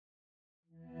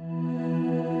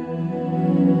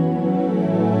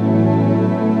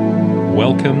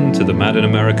Welcome to the Mad in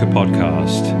America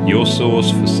podcast, your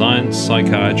source for science,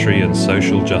 psychiatry, and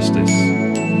social justice.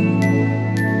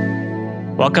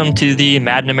 Welcome to the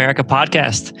Mad in America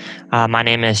podcast. My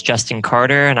name is Justin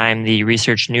Carter, and I'm the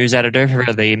research news editor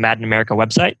for the Mad in America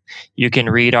website. You can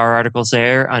read our articles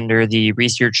there under the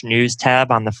research news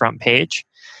tab on the front page.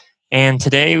 And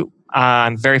today,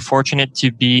 I'm very fortunate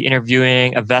to be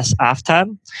interviewing Awais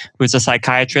Aftab, who's a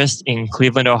psychiatrist in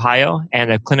Cleveland, Ohio,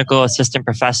 and a clinical assistant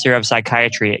professor of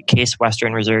psychiatry at Case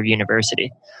Western Reserve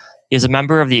University. He is a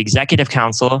member of the Executive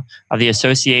Council of the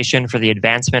Association for the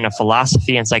Advancement of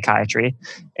Philosophy and Psychiatry,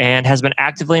 and has been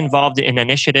actively involved in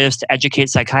initiatives to educate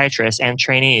psychiatrists and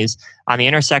trainees on the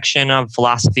intersection of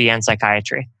philosophy and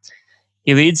psychiatry.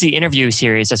 He leads the interview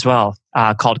series as well,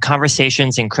 called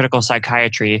Conversations in Critical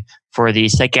Psychiatry for the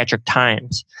Psychiatric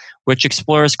Times, which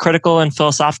explores critical and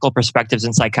philosophical perspectives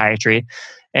in psychiatry.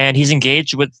 And he's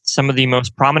engaged with some of the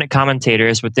most prominent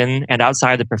commentators within and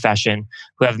outside the profession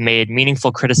who have made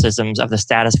meaningful criticisms of the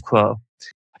status quo.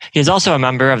 He is also a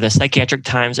member of the Psychiatric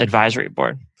Times Advisory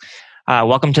Board.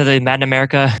 Welcome to the Mad in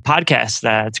America podcast.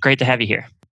 It's great to have you here.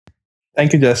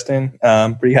 Thank you, Justin.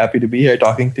 I'm pretty happy to be here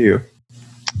talking to you.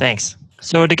 Thanks.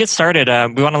 So to get started,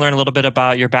 we want to learn a little bit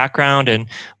about your background and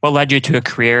what led you to a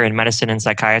career in medicine and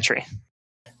psychiatry.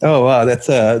 Oh, wow. That's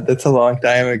a long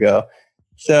time ago.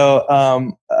 So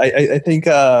I think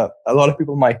a lot of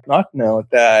people might not know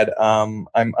that I'm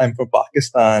from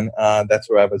Pakistan. That's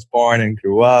where I was born and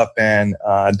grew up and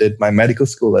did my medical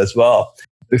school as well.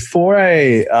 Before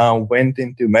I went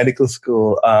into medical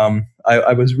school,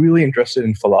 I was really interested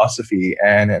in philosophy,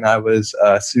 and I was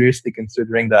seriously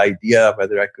considering the idea of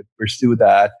whether I could pursue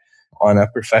that on a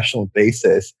professional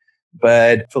basis.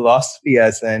 But philosophy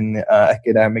as an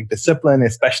academic discipline,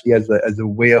 especially as a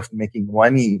way of making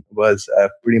money, was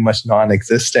pretty much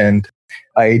non-existent.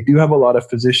 I do have a lot of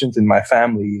physicians in my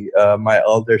family. My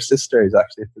elder sister is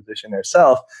actually a physician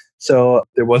herself. So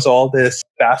there was all this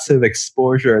passive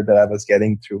exposure that I was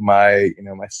getting through my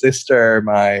sister,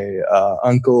 my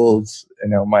uncles,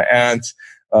 my aunts,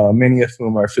 many of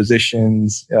whom are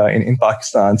physicians in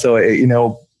Pakistan.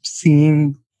 So,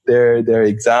 seeing their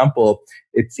example,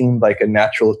 it seemed like a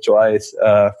natural choice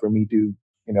for me to,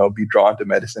 be drawn to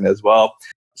medicine as well.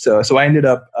 So I ended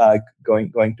up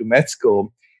going to med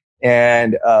school.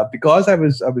 And because I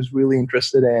was really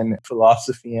interested in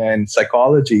philosophy and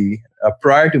psychology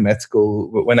prior to med school,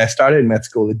 when I started med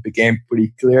school, it became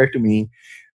pretty clear to me,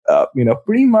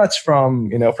 pretty much from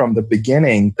the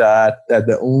beginning that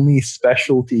the only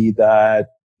specialty that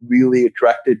really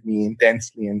attracted me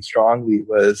intensely and strongly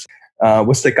was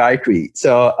psychiatry.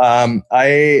 So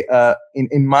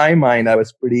in my mind, I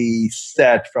was pretty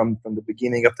set from the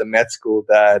beginning of the med school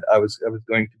that I was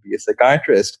going to be a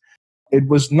psychiatrist. It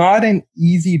was not an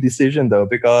easy decision, though,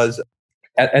 because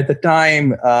at the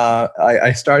time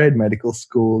I started medical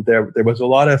school, there was a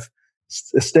lot of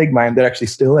stigma, and there actually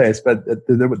still is, but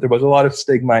there was a lot of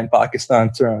stigma in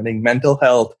Pakistan surrounding mental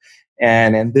health,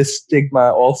 and this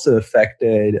stigma also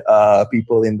affected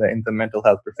people in the mental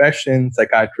health profession,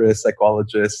 psychiatrists,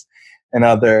 psychologists, and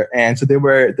other. And so there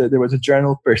was a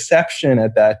general perception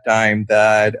at that time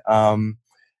that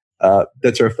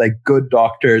that sort of like good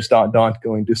doctors don't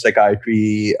go into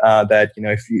psychiatry. That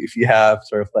if you have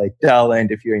sort of like talent,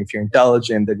 if you're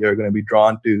intelligent, that you're going to be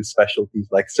drawn to specialties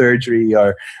like surgery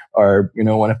or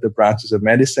one of the branches of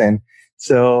medicine.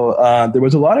 So there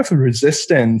was a lot of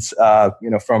resistance,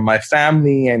 from my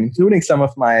family and including some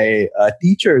of my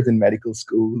teachers in medical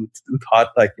school who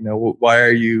thought like, why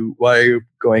are you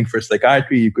going for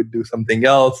psychiatry? You could do something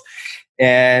else.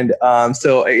 And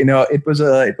so it was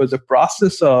a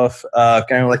process of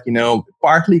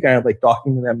partly kind of like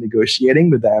talking to them,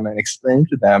 negotiating with them, and explaining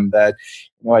to them that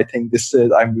I think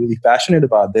I'm really passionate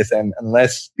about this, and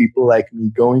unless people like me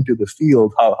go into the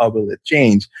field, how will it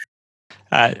change?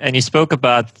 And you spoke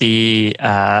about the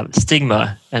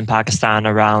stigma in Pakistan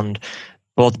around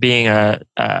both being a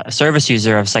service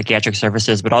user of psychiatric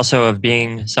services, but also of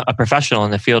being a professional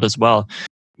in the field as well.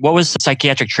 What was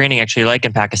psychiatric training actually like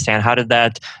in Pakistan? How did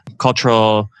that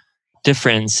cultural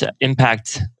difference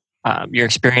impact your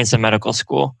experience in medical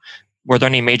school? Were there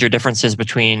any major differences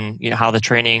between how the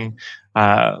training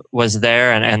was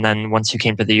there and then once you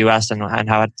came to the US and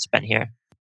how it's been here?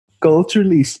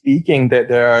 Culturally speaking, that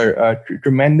there are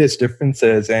tremendous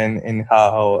differences in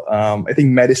how I think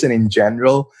medicine in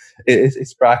general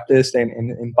is practiced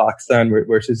in Pakistan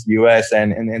versus US,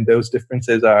 and those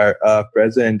differences are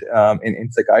present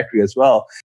in psychiatry as well.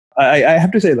 I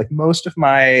have to say, like, most of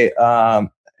my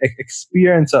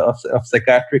experience of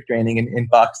psychiatric training in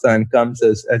Pakistan comes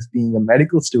as being a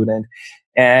medical student.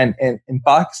 And in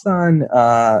Pakistan,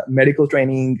 medical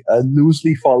training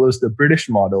loosely follows the British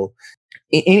model.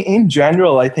 In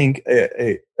general, I think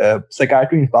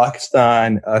psychiatry in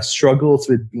Pakistan struggles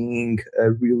with being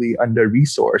really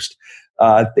under-resourced.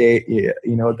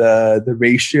 The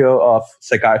ratio of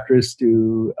psychiatrists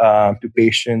to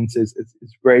patients is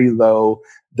very low.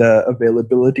 The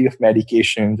availability of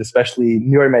medications, especially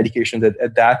newer medications,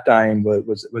 at that time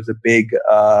was a big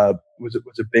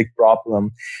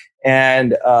problem.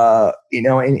 And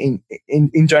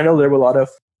in general, there were a lot of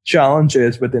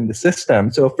challenges within the system.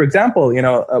 So, for example,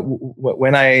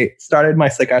 when I started my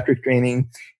psychiatric training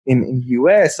in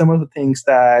US, some of the things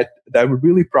that were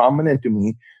really prominent to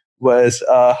me was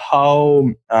how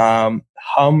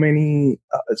many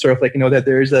that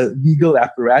there's a legal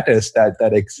apparatus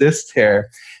that exists here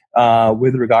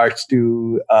with regards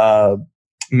to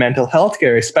mental health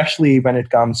care, especially when it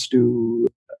comes to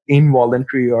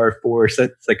involuntary or forced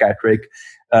psychiatric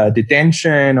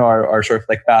detention or sort of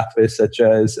like pathways such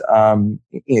as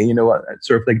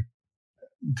sort of like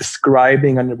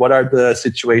describing under what are the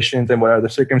situations and what are the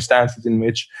circumstances in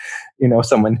which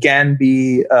someone can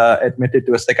be admitted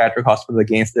to a psychiatric hospital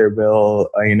against their will.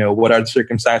 What are the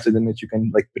circumstances in which you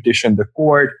can like petition the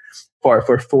court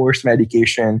for forced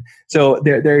medication. So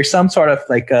there is some sort of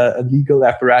like a legal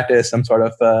apparatus, some sort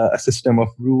of a system of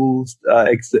rules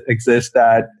exists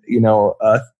that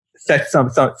sets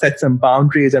some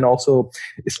boundaries and also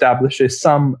establishes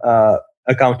some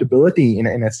accountability in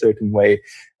a certain way.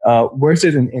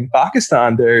 Versus in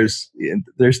Pakistan, there's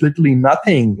literally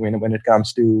nothing when it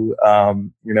comes to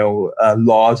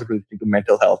laws relating to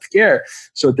mental health care.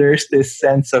 So there's this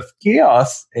sense of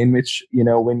chaos in which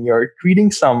when you're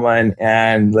treating someone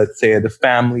and let's say the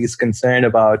family is concerned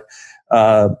about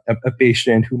a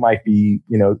patient who might be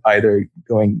either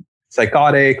going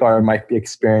psychotic or might be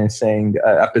experiencing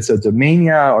episodes of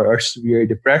mania or severe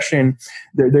depression,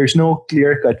 there's no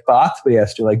clear-cut pathway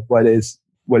as to like what is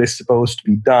supposed to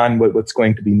be done, what's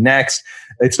going to be next.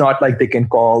 It's not like they can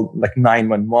call like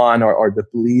 911 or the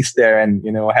police there and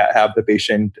have the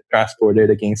patient transported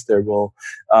against their will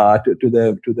to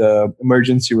the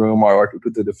emergency room or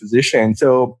to the physician.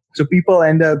 So people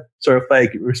end up sort of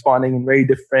like responding in very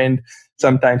different,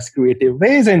 sometimes creative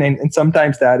ways, and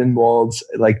sometimes that involves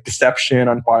like deception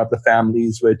on part of the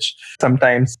families, which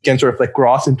sometimes can sort of like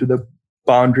cross into the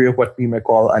boundary of what we may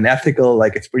call unethical.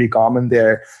 Like it's pretty common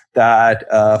there that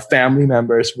family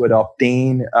members would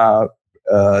obtain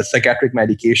psychiatric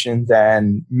medications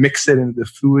and mix it into the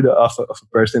food of a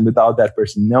person without that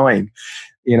person knowing,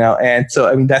 and so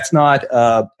I mean that's not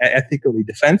ethically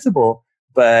defensible,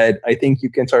 but I think you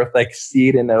can sort of like see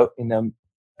it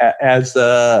as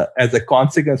a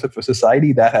consequence of a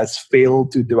society that has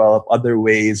failed to develop other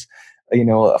ways,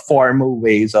 formal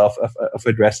ways of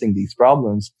addressing these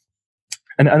problems.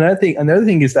 And another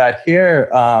thing is that here,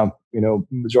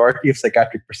 majority of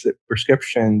psychiatric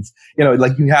prescriptions,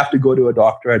 like you have to go to a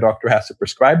doctor has to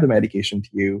prescribe the medication to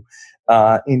you.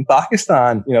 In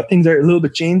Pakistan, things are a little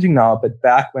bit changing now, but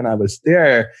back when I was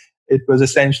there, it was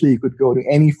essentially you could go to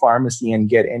any pharmacy and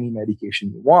get any medication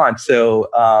you want. So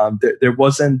there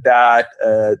wasn't that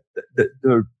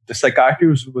the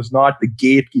psychiatrist was not the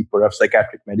gatekeeper of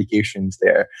psychiatric medications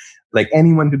there. Like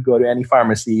anyone could go to any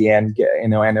pharmacy and get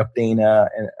and obtain a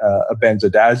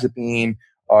benzodiazepine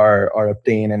or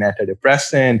obtain an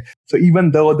antidepressant. So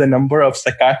even though the number of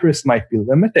psychiatrists might be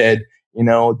limited,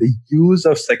 the use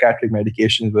of psychiatric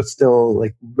medications was still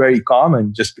like very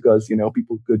common just because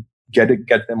people could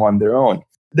get them on their own.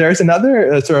 There's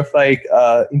another sort of like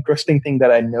interesting thing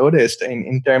that I noticed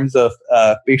in terms of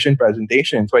patient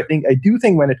presentation. So I do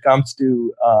think when it comes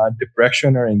to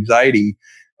depression or anxiety,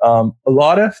 a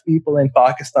lot of people in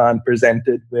Pakistan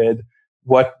presented with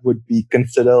what would be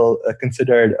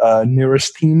considered a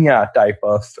neurasthenia type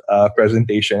of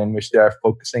presentation, in which they are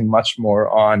focusing much more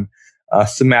on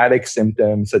somatic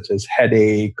symptoms such as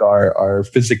headache or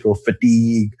physical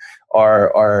fatigue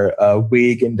or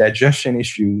weight and digestion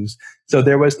issues. So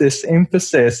there was this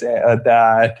emphasis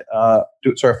that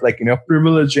to sort of like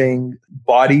privileging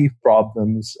body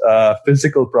problems,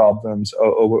 physical problems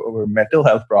over mental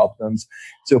health problems.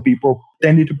 So people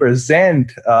tended to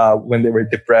present when they were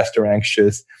depressed or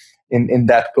anxious in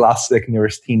that classic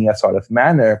neurasthenia sort of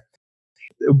manner.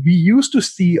 We used to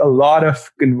see a lot of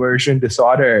conversion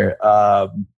disorder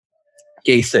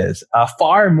cases,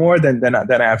 far more than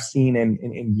I've seen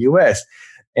in US.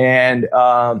 And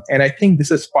I think this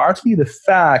is partly the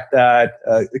fact that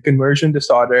the conversion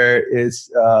disorder is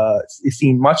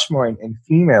seen much more in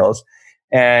females,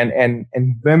 and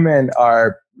women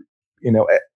are,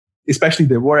 especially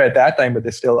they were at that time, but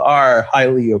they still are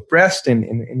highly oppressed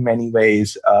in many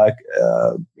ways,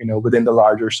 within the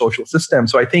larger social system.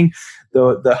 So I think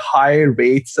the high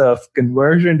rates of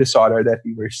conversion disorder that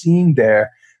we were seeing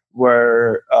there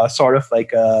were sort of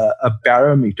like a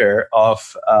barometer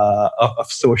of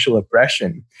social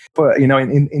oppression. But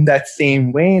in that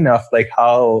same vein of like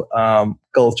how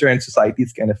culture and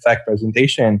societies can affect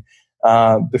presentation.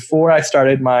 Before I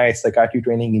started my psychiatry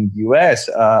training in the US,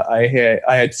 I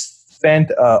had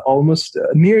spent almost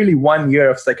nearly 1 year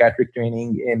of psychiatric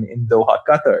training in Doha,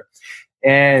 Qatar,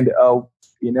 and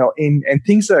and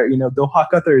things are, Doha,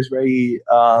 Qatar is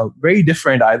very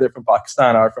different either from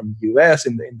Pakistan or from the US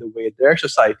in the way their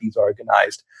society is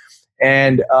organized.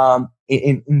 And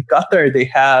in Qatar, they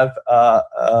have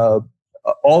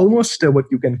almost what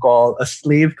you can call a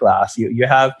slave class. You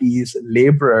have these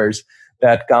laborers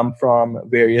that come from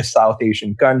various South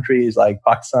Asian countries like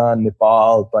Pakistan,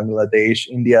 Nepal, Bangladesh,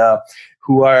 India,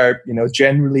 who are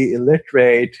generally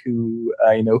illiterate, who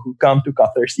come to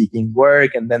Qatar seeking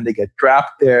work, and then they get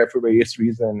trapped there for various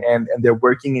reasons, and they're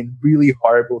working in really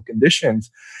horrible conditions.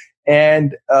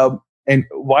 And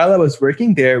while I was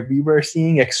working there, we were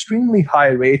seeing extremely high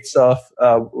rates of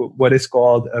what is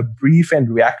called a brief and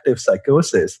reactive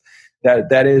psychosis.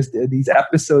 That is these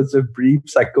episodes of brief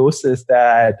psychosis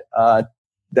that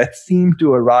seem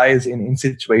to arise in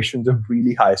situations of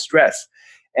really high stress.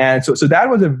 And so that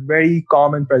was a very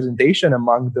common presentation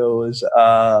among those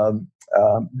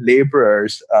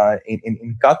laborers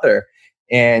in Qatar.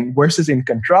 And versus in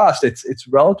contrast, it's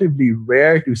relatively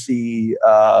rare to see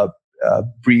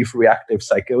brief reactive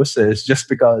psychosis, just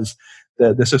because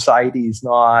the society is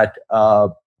not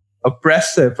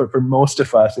oppressive for most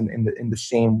of us in the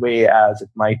same way as it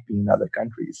might be in other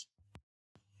countries.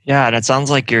 Yeah, and it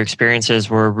sounds like your experiences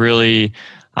were really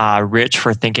rich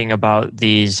for thinking about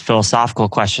these philosophical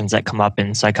questions that come up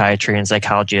in psychiatry and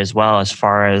psychology as well, as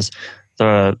far as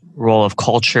the role of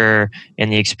culture in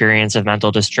the experience of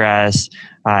mental distress,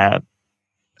 as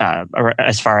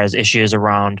far as issues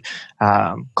around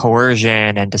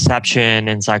coercion and deception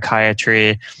in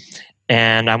psychiatry.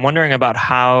 And I'm wondering about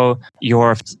how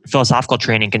your philosophical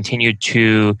training continued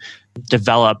to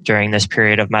develop during this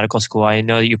period of medical school. I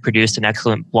know that you produced an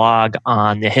excellent blog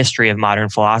on the history of modern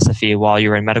philosophy while you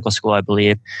were in medical school, I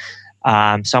believe.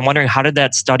 So I'm wondering, how did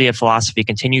that study of philosophy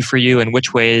continue for you? In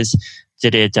which ways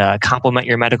did it complement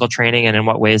your medical training? And in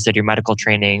what ways did your medical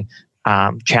training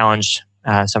challenge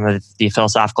some of the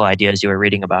philosophical ideas you were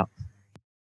reading about?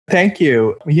 Thank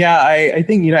you. Yeah, I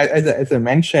think, as I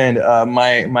mentioned,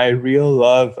 my real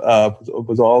love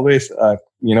was always,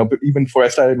 even before I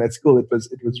started med school, it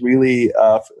was really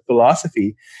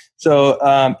philosophy.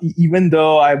 So even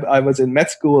though I was in med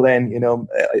school, and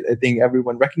I think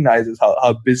everyone recognizes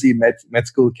how busy med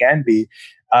school can be,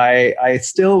 I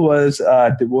still was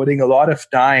devoting a lot of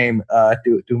time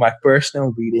to my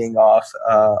personal reading of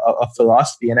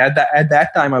philosophy, and at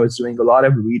that time I was doing a lot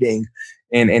of reading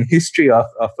in history of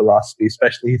philosophy,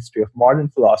 especially history of modern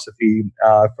philosophy,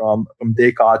 from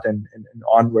Descartes and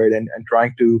onward, and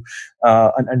trying to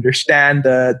understand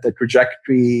the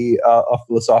trajectory of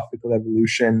philosophical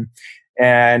evolution,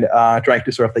 and trying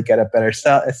to sort of like get a better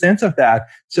sense of that.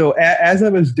 So as I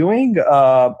was doing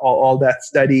all that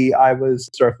study, I was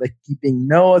sort of like keeping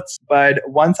notes. But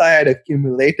once I had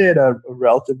accumulated a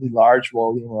relatively large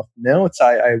volume of notes,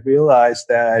 I realized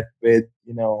that with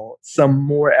some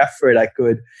more effort, I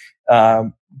could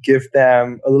give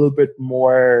them a little bit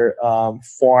more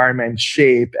form and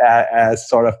shape as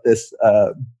sort of this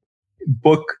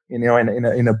book, in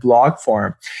a blog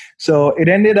form. So it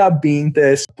ended up being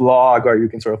this blog, or you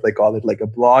can sort of like call it like a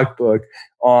blog book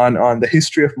on the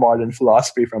history of modern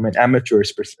philosophy from an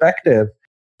amateur's perspective.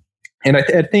 And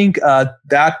I think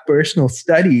that personal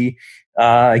study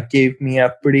gave me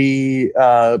a pretty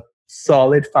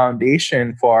solid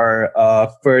foundation for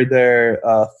further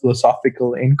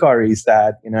philosophical inquiries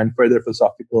and further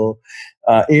philosophical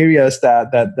areas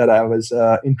that I was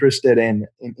interested in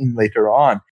later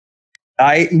on.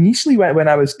 I initially, when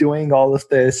I was doing all of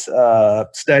this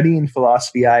study in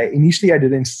philosophy, I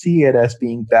didn't see it as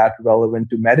being that relevant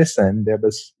to medicine. There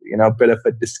was, a bit of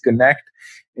a disconnect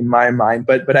in my mind.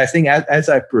 But I think as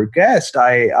I progressed,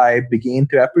 I began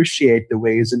to appreciate the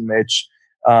ways in which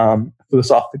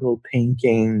philosophical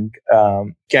thinking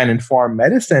can inform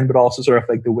medicine, but also sort of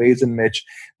like the ways in which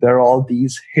there are all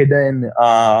these hidden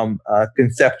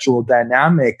conceptual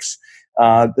dynamics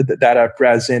that are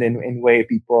present in way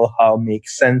people make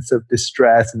sense of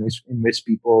distress, in which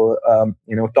people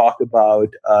talk about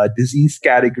disease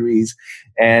categories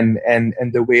and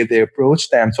the way they approach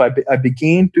them. So I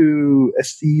began to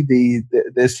see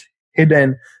this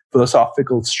hidden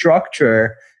philosophical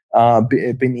structure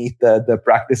beneath the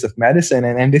practice of medicine.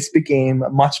 And this became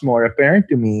much more apparent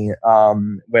to me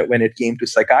when it came to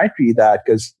psychiatry, that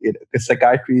because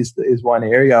psychiatry is one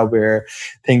area where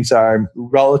things are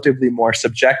relatively more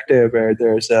subjective, where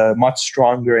there's a much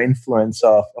stronger influence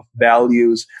of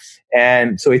values.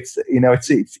 And so it's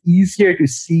easier to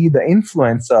see the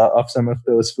influence of some of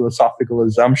those philosophical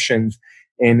assumptions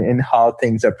in how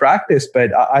things are practiced.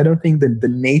 But I don't think that the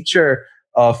nature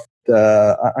of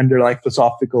the underlying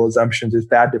philosophical assumptions is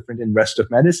that different in rest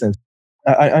of medicine.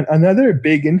 Another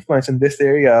big influence in this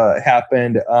area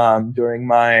happened during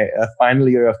my final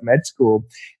year of med school.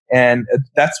 And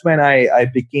that's when I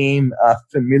became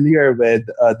familiar with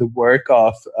the work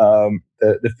of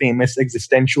the famous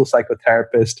existential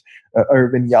psychotherapist,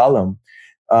 Irvin Yalom.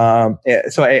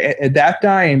 At that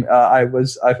time, I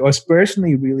was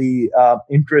personally really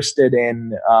interested in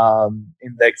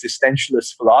the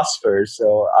existentialist philosophers.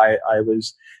 So I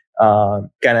was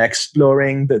kind of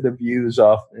exploring the views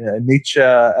of Nietzsche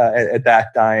at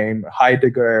that time,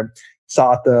 Heidegger,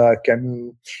 Sartre,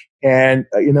 Camus. And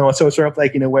so sort of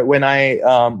like when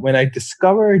I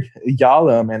discovered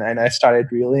Yalom and I started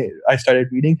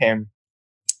reading him,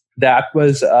 that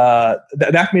was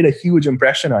that made a huge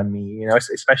impression on me,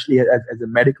 especially as a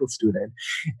medical student.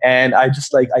 And I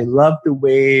love the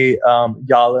way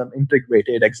Yalom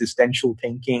integrated existential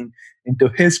thinking into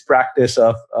his practice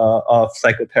of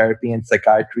psychotherapy and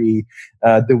psychiatry,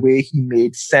 the way he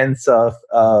made sense of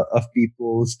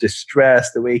people's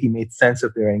distress, the way he made sense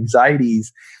of their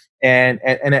anxieties. And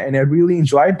I really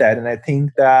enjoyed that, and I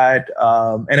think that,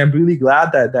 and I'm really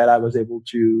glad that I was able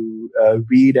to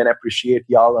read and appreciate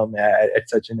Yalom at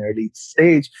such an early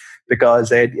stage,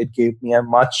 because it gave me a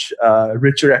much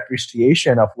richer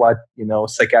appreciation of what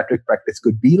psychiatric practice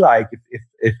could be like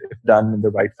if done in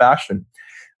the right fashion.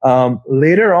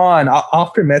 Later on,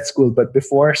 after med school, but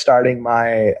before starting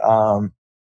my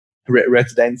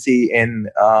residency in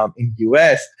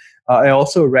US. I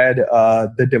also read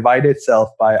The Divided Self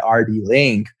by R.D.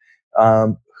 Laing,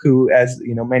 who, as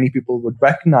many people would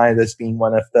recognize as being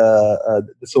one of the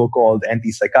so-called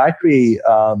anti-psychiatry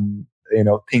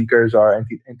thinkers or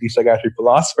anti-psychiatry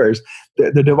philosophers.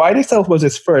 The Divided Self was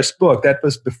his first book. That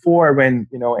was before when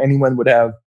anyone would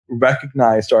have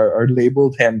recognized or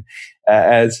labeled him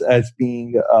as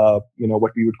being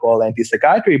what we would call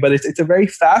anti-psychiatry. But it's a very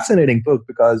fascinating book,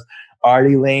 because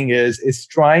R.D. Laing is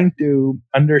trying to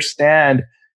understand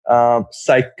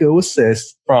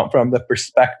psychosis from the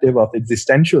perspective of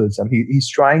existentialism. He's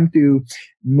trying to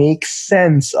make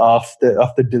sense of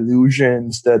the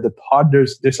delusions, the thought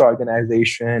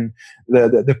disorganization,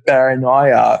 the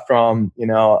paranoia from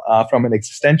an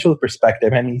existential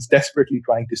perspective, and he's desperately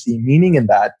trying to see meaning in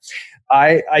that.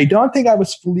 I don't think I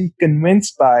was fully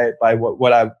convinced by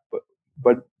what I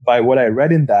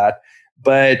read in that.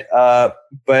 But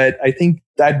I think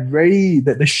that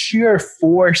the sheer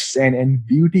force and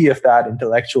beauty of that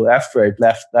intellectual effort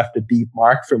left a deep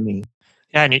mark for me.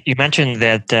 Yeah, and you mentioned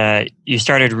that you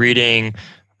started reading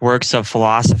works of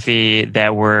philosophy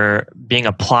that were being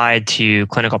applied to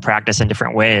clinical practice in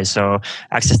different ways. So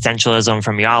existentialism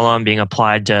from Yalom being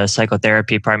applied to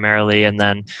psychotherapy primarily, and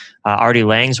then R.D.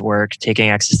 Laing's work taking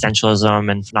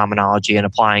existentialism and phenomenology and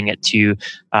applying it to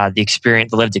the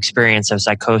lived experience of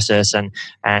psychosis and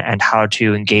how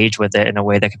to engage with it in a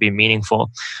way that could be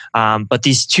meaningful. But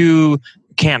these two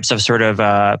camps of sort of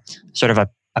a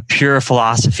pure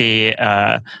philosophy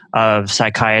of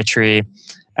psychiatry,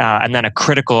 and then a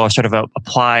critical or sort of a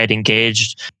applied,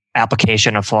 engaged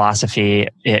application of philosophy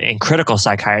in critical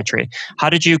psychiatry. How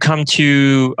did you come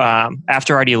to,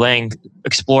 after R.D. Laing,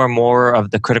 explore more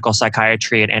of the critical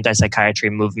psychiatry and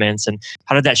anti-psychiatry movements, and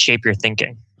how did that shape your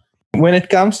thinking? When it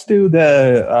comes to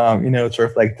the, sort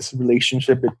of like this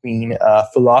relationship between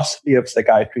philosophy of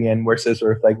psychiatry and versus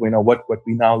sort of like, what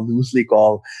we now loosely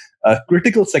call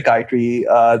critical psychiatry,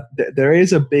 there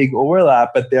is a big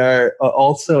overlap, but they're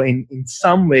also in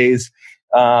some ways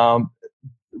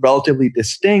relatively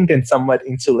distinct and somewhat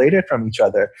insulated from each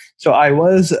other. So I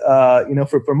was,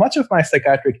 for much of my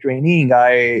psychiatric training,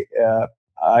 I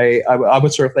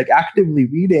was sort of like actively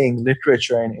reading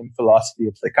literature in philosophy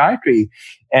of psychiatry,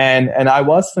 and I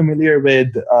was familiar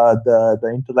with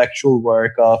the intellectual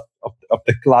work of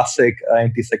the classic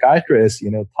anti-psychiatrists,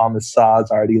 Thomas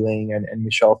Szasz, R.D. Laing, and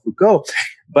Michel Foucault.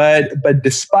 But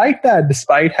despite that,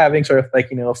 despite having sort of like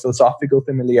philosophical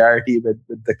familiarity with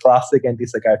the classic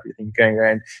anti-psychiatry thinking,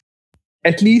 and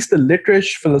at least the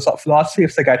philosophy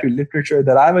of psychiatry literature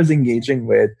that I was engaging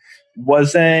with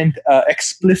wasn't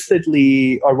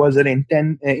explicitly or wasn't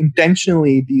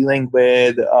intentionally dealing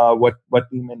with what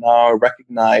we may now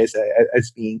recognize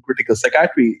as being critical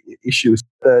psychiatry issues.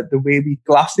 The way we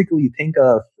classically think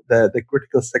of the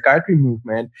critical psychiatry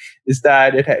movement is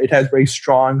that it has very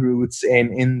strong roots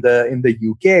in the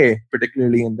UK,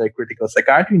 particularly in the critical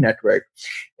psychiatry network,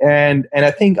 and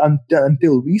I think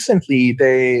until recently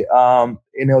they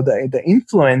the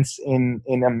influence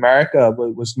in America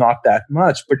was not that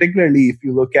much, particularly if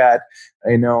you look at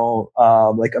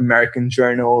like American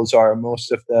journals or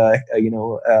most of the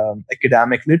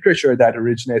academic literature that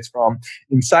originates from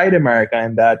inside America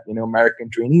and that American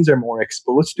trainees are more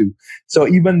exposed to. So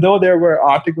even though there were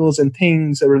articles and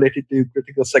things related to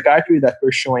critical psychiatry that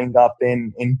were showing up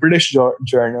in British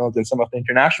journals and some of the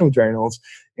international journals,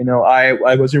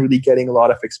 I wasn't really getting a lot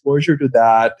of exposure to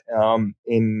that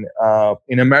in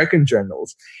American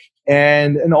journals.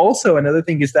 And also another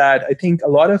thing is that I think a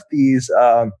lot of these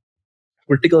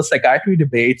critical psychiatry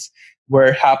debates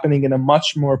were happening in a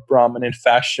much more prominent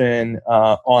fashion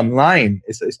online,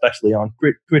 especially on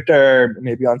Twitter,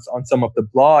 maybe on some of the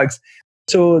blogs.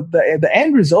 So the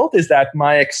end result is that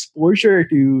my exposure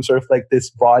to sort of like this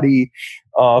body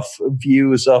of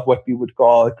views of what we would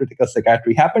call critical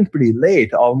psychiatry happened pretty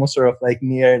late, almost sort of like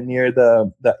near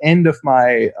the end of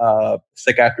my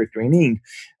psychiatric training.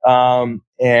 And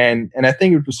I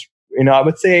think it was, I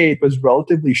would say it was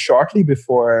relatively shortly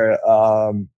before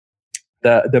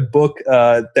the book,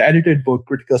 the edited book,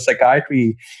 Critical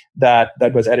Psychiatry, that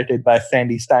was edited by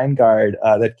Sandy Steingard,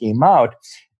 that came out.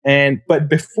 But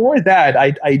before that,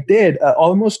 I did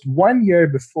almost 1 year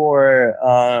before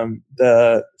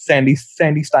the Sandy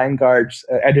Steingard's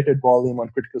edited volume on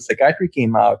critical psychiatry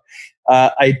came out.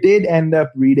 I did end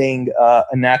up reading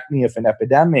Anatomy of an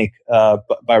Epidemic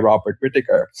by Robert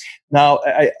Whittaker. Now,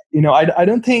 I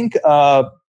don't think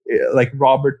like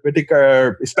Robert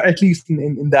Whittaker, at least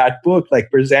in that book,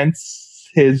 like presents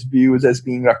his views as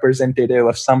being representative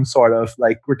of some sort of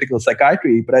like critical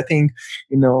psychiatry. But I think,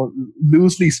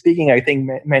 loosely speaking, I think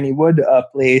many would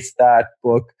place that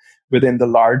book within the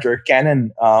larger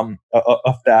canon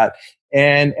of that.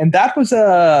 And that was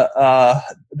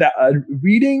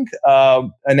reading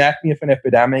Anatomy of an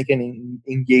Epidemic and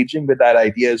engaging with that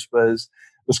ideas was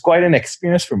quite an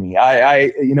experience for me.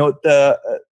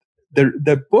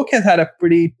 The book has had a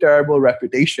pretty terrible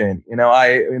reputation.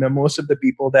 Most of the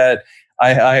people that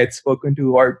I had spoken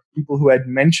to or people who had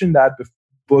mentioned that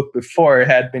book before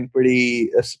had been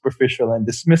pretty superficial and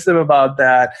dismissive about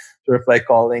that, sort of like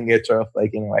calling it sort of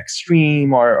like,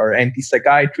 extreme or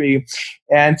anti-psychiatry.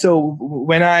 And so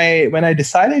when I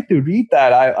decided to read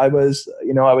that, I was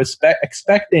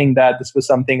expecting that this was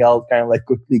something I'll kind of like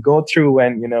quickly go through,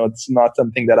 and it's not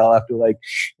something that I'll have to like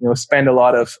spend a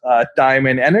lot of time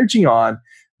and energy on.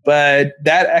 But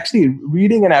that actually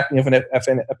reading Anatomy of an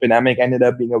Epidemic ended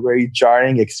up being a very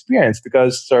jarring experience,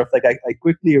 because sort of like I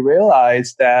quickly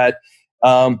realized that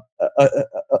a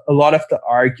lot of the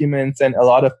arguments and a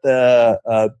lot of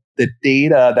the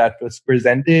data that was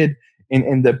presented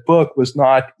in the book was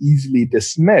not easily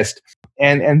dismissed.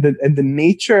 And the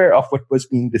nature of what was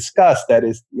being discussed, that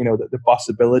is, the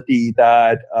possibility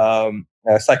that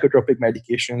psychotropic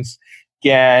medications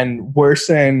can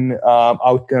worsen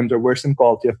outcomes or worsen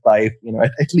quality of life,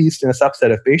 at least in a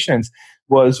subset of patients,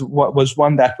 was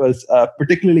one that was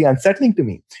particularly unsettling to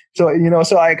me. So,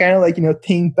 so I kind of like,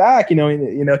 think back,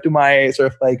 to my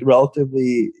sort of like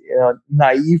relatively,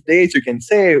 naive days, you can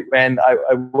say, when I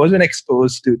wasn't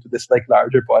exposed to this like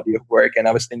larger body of work, and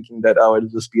I was thinking that I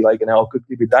would just be like, I'll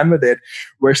quickly be done with it.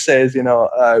 Versus,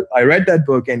 I read that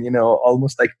book, and,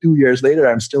 almost like 2 years later,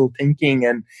 I'm still thinking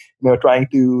and, trying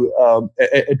to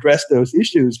address those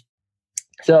issues.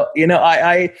 So,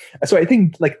 I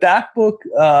think like that book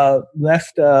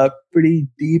left a pretty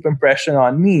deep impression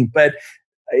on me. But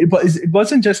it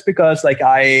wasn't just because like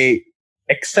I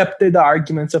accepted the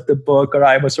arguments of the book, or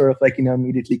I was sort of like,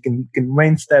 immediately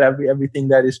convinced that everything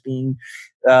that is being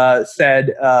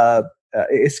said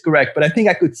is correct. But I think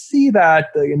I could see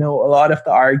that, a lot of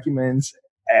the arguments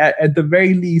at the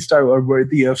very least are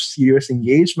worthy of serious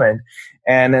engagement,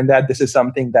 and that this is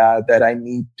something that I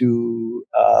need to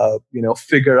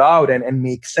figure out and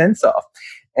make sense of.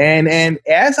 And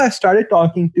as I started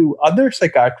talking to other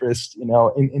psychiatrists,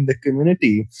 in the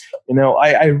community,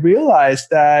 I realized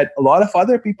that a lot of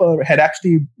other people had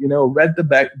actually, read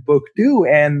the book too,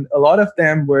 and a lot of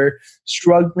them were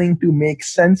struggling to make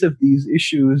sense of these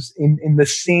issues in the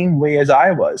same way as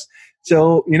I was.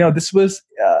 So, this was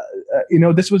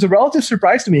a relative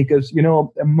surprise to me, because,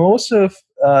 most of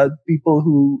people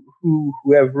who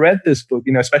have read this book,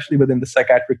 especially within the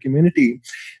psychiatric community,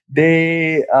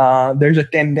 there's a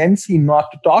tendency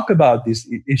not to talk about these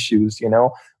issues,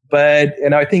 But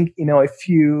I think if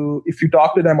you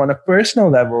talk to them on a personal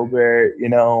level, where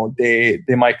they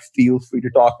might feel free to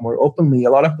talk more openly,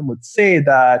 a lot of them would say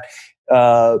that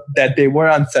they were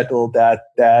unsettled, that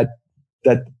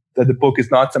the book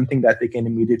is not something that they can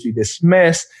immediately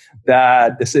dismiss,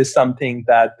 that this is something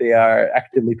that they are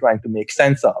actively trying to make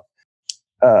sense of.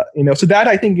 So that,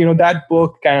 I think, that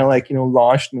book kind of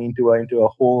launched me into a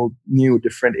whole new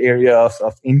different area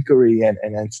of inquiry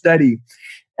and study.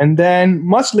 And then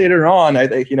much later on, I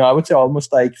think, I would say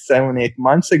almost like 7-8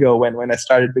 months ago, when I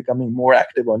started becoming more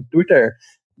active on Twitter,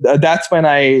 that's when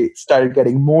I started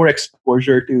getting more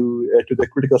exposure to the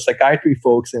critical psychiatry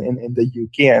folks in the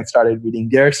UK, and started reading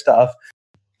their stuff.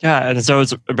 Yeah, and so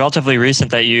it's relatively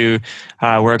recent that you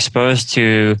were exposed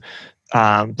to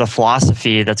the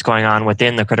philosophy that's going on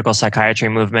within the critical psychiatry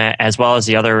movement, as well as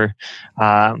the other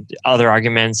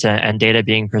arguments and data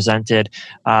being presented.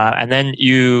 And then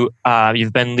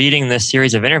you've been leading this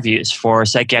series of interviews for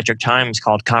Psychiatric Times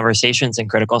called Conversations in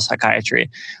Critical Psychiatry,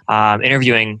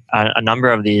 interviewing a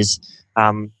number of these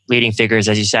leading figures,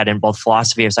 as you said, in both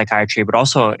philosophy of psychiatry, but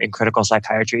also in critical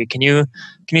psychiatry. Can you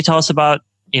tell us about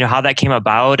how that came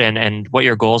about and what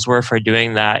your goals were for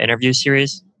doing that interview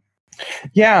series?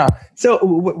 Yeah. So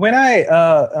when I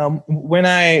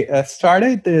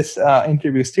started this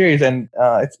interview series, and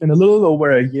it's been a little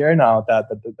over a year now that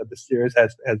the series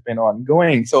has been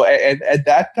ongoing. So at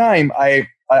that time, I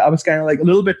was kind of like a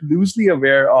little bit loosely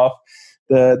aware of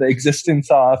the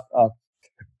existence of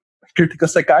critical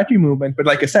psychiatry movement, but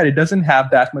like I said, it doesn't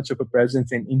have that much of a presence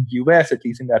in US, at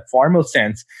least in that formal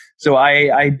sense. So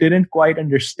I didn't quite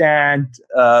understand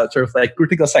sort of like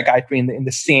critical psychiatry in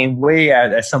the same way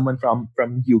as someone from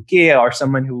UK, or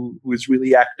someone who is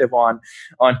really active on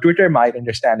Twitter might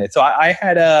understand it. So I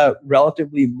had a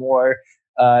relatively more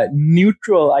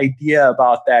neutral idea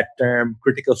about that term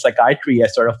critical psychiatry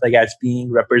as sort of like as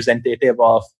being representative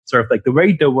of sort of like the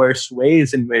very diverse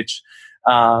ways in which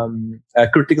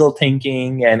critical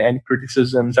thinking and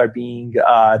criticisms are being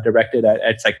directed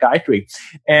at psychiatry.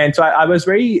 And so I was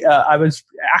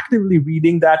actively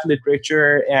reading that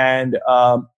literature, and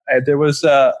I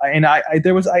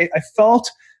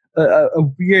felt a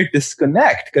weird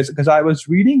disconnect because I was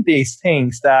reading these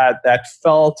things that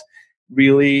felt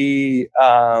really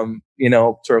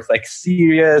sort of like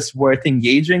serious, worth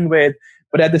engaging with.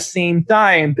 But at the same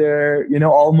time,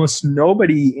 almost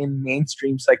nobody in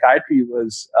mainstream psychiatry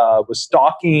was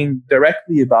talking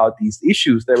directly about these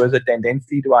issues. There was a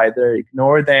tendency to either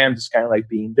ignore them, just kind of like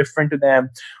being different to them,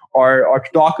 or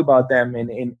to talk about them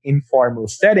in informal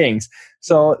settings.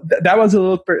 So that was a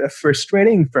little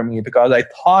frustrating for me, because I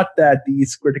thought that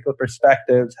these critical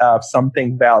perspectives have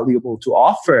something valuable to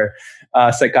offer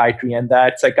psychiatry, and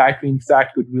that psychiatry, in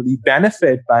fact, could really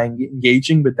benefit by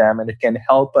engaging with them, and it can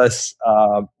help us,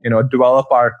 develop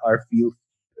our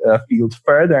field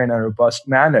further in a robust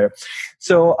manner.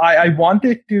 So I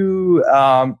wanted to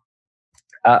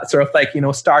sort of like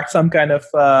start some kind of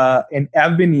an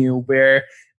avenue where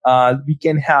we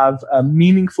can have a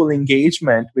meaningful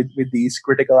engagement with these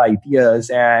critical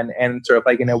ideas, and sort of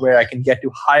like where I can get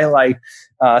to highlight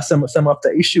some of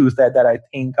the issues that I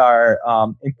think are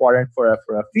important for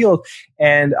a field.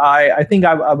 And I think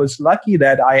I was lucky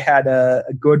that I had a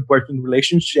good working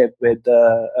relationship with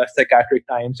the Psychiatric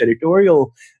Times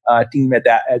editorial team at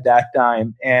that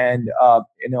time. And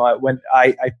when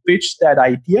I pitched that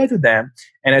idea to them,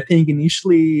 and I think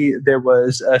initially there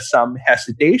was some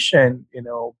hesitation,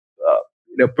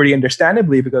 pretty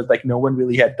understandably, because like no one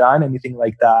really had done anything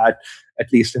like that, at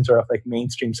least in sort of like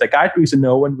mainstream psychiatry. So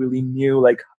no one really knew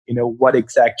like, what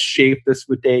exact shape this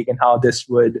would take and how this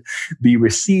would be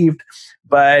received.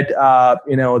 But,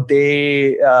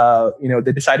 they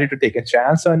decided to take a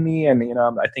chance on me. And,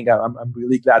 I think I'm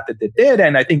really glad that they did.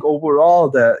 And I think overall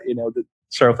the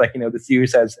sort of like, the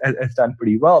series has done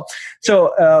pretty well.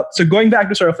 So going back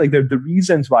to sort of like the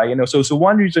reasons why, so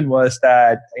one reason was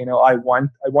that, I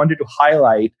wanted to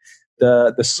highlight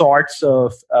the sorts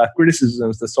of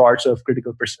criticisms, the sorts of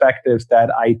critical perspectives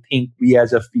that I think we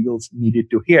as a field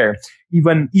needed to hear,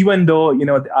 even though,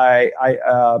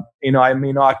 I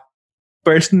may not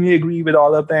personally agree with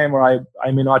all of them, or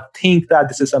I may not think that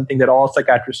this is something that all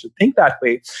psychiatrists should think that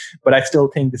way, but I still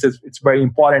think it's very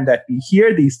important that we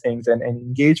hear these things and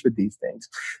engage with these things.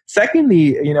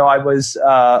 Secondly, I was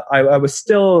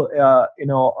still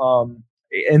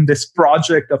in this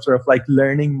project of sort of like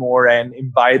learning more and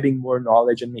imbibing more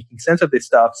knowledge and making sense of this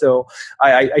stuff. So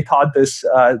I thought this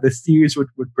series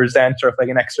would present sort of like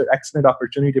an excellent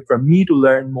opportunity for me to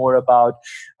learn more about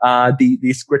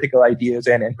these critical ideas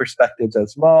and perspectives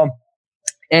as well.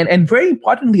 And very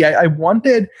importantly, I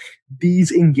wanted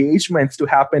these engagements to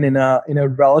happen in a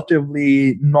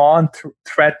relatively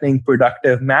non-threatening,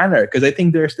 productive manner, because I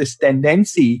think there's this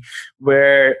tendency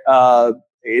where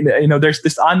there's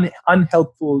this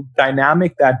unhelpful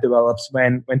dynamic that develops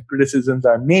when criticisms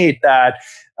are made, that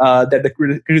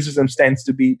the criticisms tend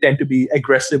to be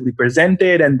aggressively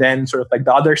presented, and then sort of like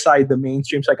the other side, the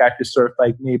mainstream psychiatrists sort of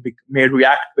like may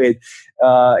react with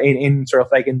in sort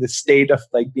of like in the state of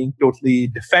like being totally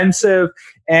defensive,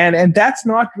 and that's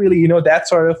not really that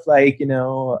sort of like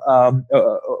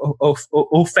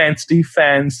offense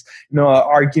defense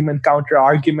argument counter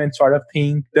argument sort of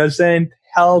thing doesn't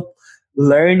help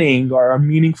learning or a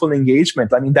meaningful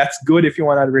engagement. I mean, that's good if you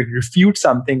want to refute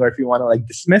something or if you want to like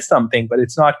dismiss something, but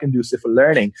it's not conducive for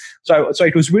learning. So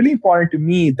it was really important to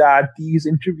me that these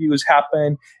interviews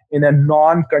happen in a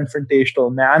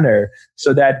non-confrontational manner,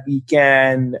 so that we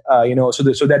can, so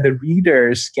that the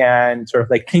readers can sort of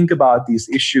like think about these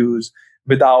issues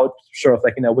without sort of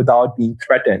like without being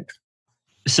threatened.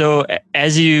 So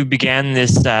as you began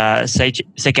this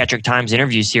Psychiatric Times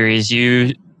interview series,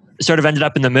 you sort of ended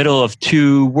up in the middle of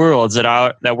two worlds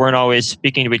that weren't always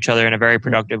speaking to each other in a very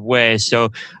productive way.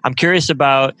 So I'm curious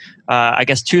about, I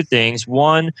guess, two things.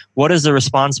 One, what has the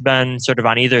response been sort of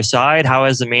on either side? How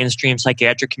has the mainstream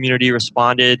psychiatric community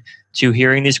responded to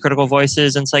hearing these critical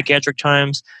voices in Psychiatric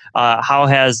Times? How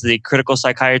has the critical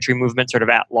psychiatry movement sort of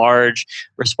at large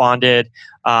responded?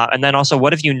 And then also,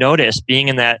 what have you noticed being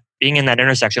in that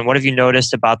intersection? What have you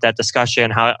noticed about that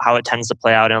discussion, how it tends to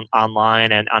play out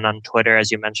online and on Twitter,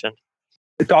 as you mentioned?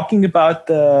 Talking about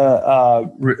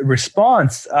the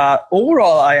response,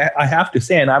 overall, I have to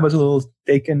say, and I was a little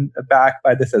taken aback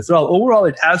by this as well, overall,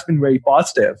 it has been very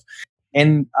positive.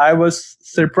 And I was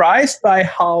surprised by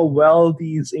how well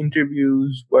these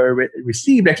interviews were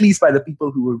received, at least by the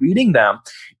people who were reading them,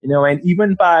 and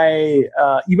even by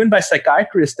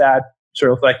psychiatrists that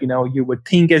sort of like, you would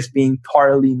think as being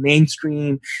thoroughly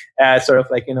mainstream, as sort of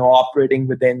like, operating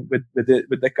with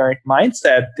the current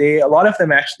mindset. A lot of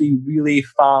them actually really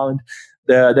found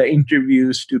the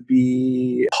interviews to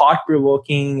be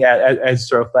thought-provoking, as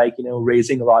sort of like,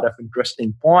 raising a lot of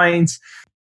interesting points.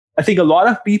 I think a lot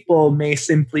of people may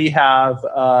simply have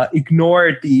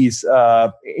ignored these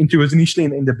interviews initially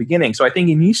in the beginning. So I think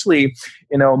initially,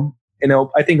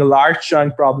 I think a large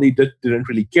chunk probably didn't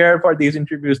really care for these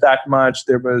interviews that much.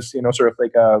 There was, sort of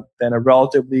like a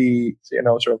relatively,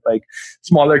 sort of like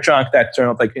smaller chunk that sort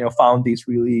of like, found these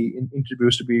really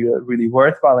interviews to be really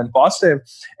worthwhile and positive.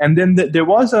 And then there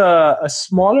was a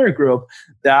smaller group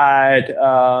that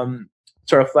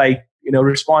sort of like,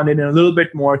 responded in a little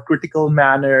bit more critical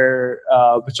manner,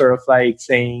 sort of like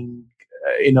saying,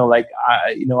 I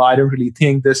don't really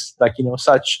think this, like,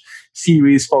 such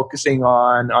series focusing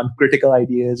on critical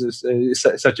ideas is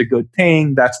such a good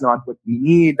thing. That's not what we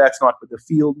need. That's not what the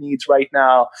field needs right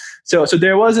now. So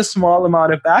there was a small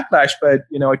amount of backlash, but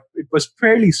it was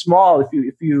fairly small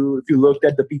if you looked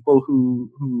at the people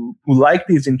who like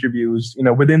these interviews,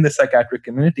 within the psychiatric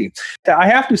community. I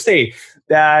have to say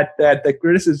that the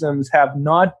criticisms have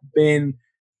not been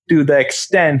to the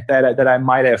extent that I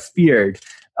might have feared.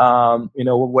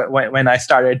 When I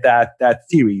started that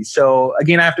series. So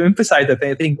again, I have to emphasize that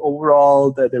I think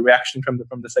overall the reaction from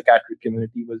the psychiatric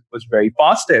community was very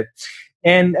positive.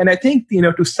 And I think,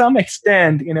 to some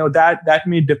extent, that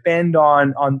may depend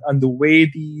on the way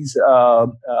these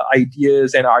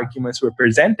ideas and arguments were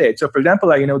presented. So, for example,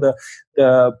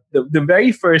 the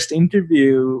very first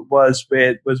interview was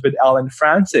with Alan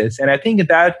Francis, and I think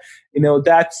that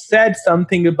that said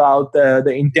something about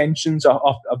the intentions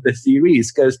of the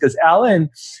series, because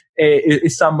Alan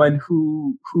is someone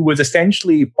who was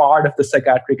essentially part of the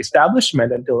psychiatric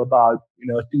establishment until about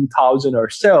 2000 or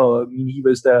so. I mean, he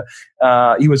was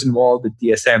involved with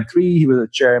DSM-3. He was a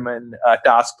chairman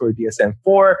task for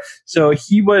DSM-4. So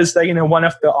he was one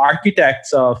of the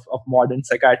architects of modern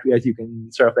psychiatry, as you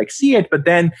can sort of like see it. But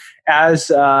then as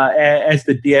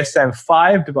the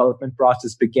DSM-5 development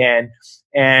process began,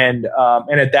 and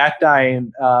at that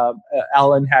time,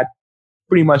 Alan had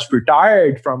pretty much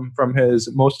retired from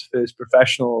most of his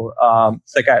professional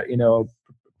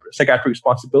psychiatric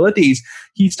responsibilities,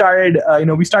 he started,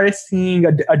 we started seeing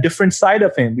a different side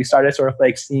of him. We started sort of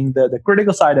like seeing the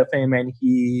critical side of him, and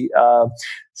he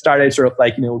started sort of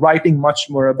like, writing much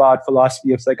more about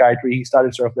philosophy of psychiatry. He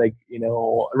started sort of like,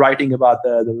 writing about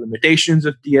the limitations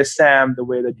of DSM, the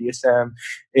way that DSM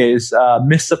is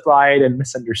misapplied and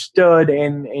misunderstood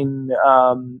in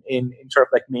sort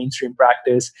of like mainstream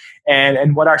practice,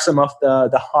 and what are some of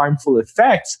the harmful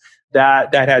effects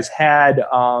that has had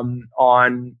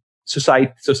on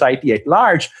society at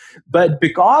large. But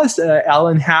because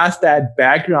Alan has that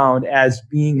background as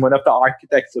being one of the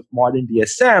architects of modern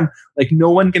DSM, like no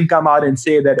one can come out and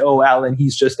say that, oh, Alan,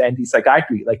 he's just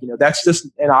anti-psychiatry. Like, that's just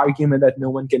an argument that no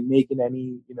one can make in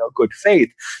any, good faith.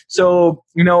 So,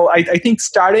 I think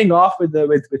starting off with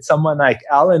someone like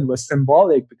Alan was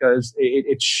symbolic, because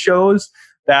it shows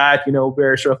that,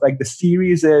 where sort of like the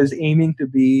series is aiming to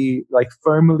be like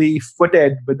firmly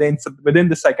footed within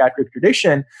the psychiatric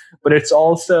tradition, but it's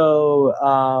also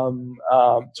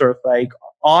sort of like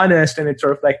honest, and it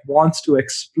sort of like wants to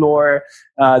explore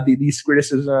these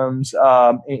criticisms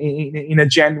in a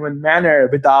genuine manner,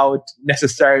 without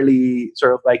necessarily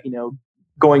sort of like,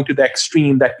 going to the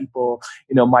extreme that people,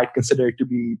 might consider to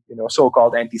be,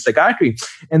 so-called anti-psychiatry.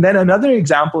 And then another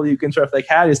example you can sort of like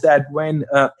have is that when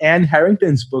Anne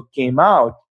Harrington's book came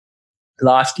out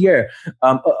last year,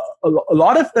 a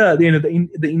lot of the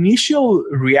initial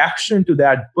reaction to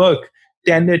that book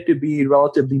tended to be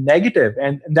relatively negative,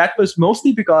 and that was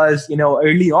mostly because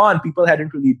early on people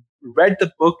hadn't really read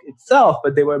the book itself,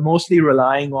 but they were mostly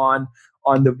relying on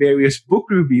the various book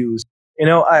reviews.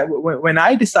 When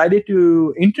I decided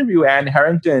to interview Anne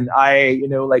Harrington, I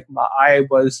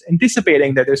was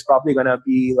anticipating that there's probably going to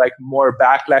be like more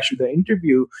backlash to the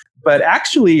interview. But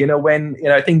actually, when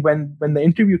I think when the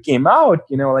interview came out,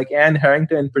 like Anne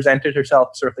Harrington presented herself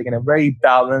sort of like in a very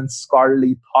balanced,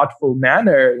 scholarly, thoughtful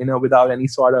manner, without any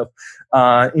sort of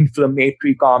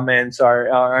inflammatory comments or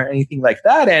anything like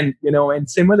that. And and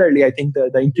similarly, I think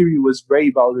the interview was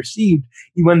very well received,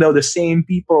 even though the same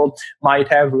people might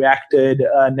have reacted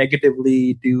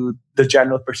negatively to the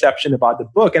general perception about the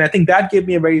book. And I think that gave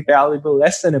me a very valuable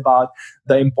lesson about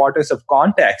the importance of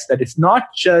context, that it's not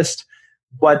just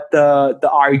what the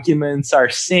arguments are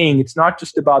saying. It's not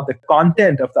just about the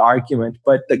content of the argument,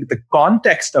 but the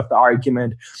context of the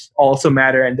argument also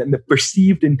matter, and then the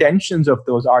perceived intentions of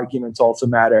those arguments also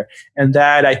matter. And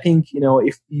that, I think,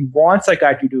 if we want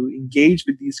psychiatry to engage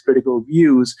with these critical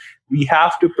views, we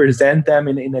have to present them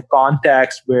in a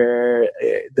context where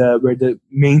the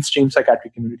mainstream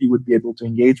psychiatric community would be able to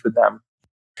engage with them.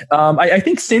 I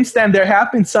think since then there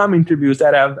have been some interviews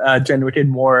that have generated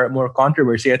more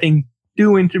controversy. I think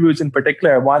two interviews in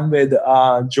particular, one with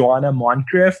Joanna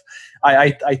Moncrief,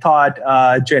 I thought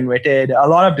generated a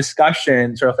lot of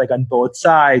discussion, sort of like on both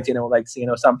sides.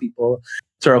 Some people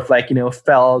sort of like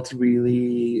felt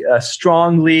really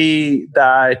strongly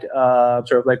that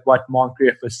sort of like what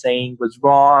Moncrief was saying was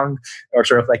wrong, or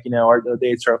sort of like or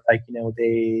they sort of like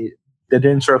they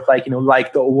didn't sort of like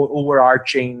like the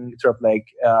overarching sort of like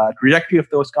trajectory of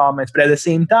those comments. But at the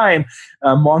same time,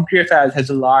 Moncrief has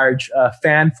a large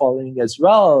fan following as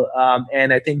well,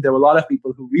 and I think there were a lot of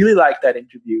people who really liked that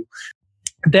interview.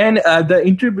 Then the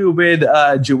interview with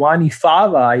Giovanni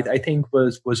Fava, I think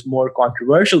was more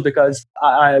controversial, because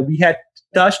we had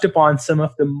touched upon some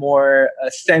of the more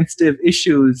sensitive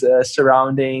issues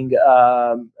surrounding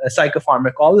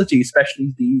psychopharmacology,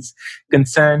 especially these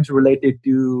concerns related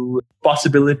to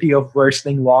possibility of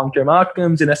worsening long-term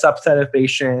outcomes in a subset of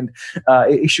patients,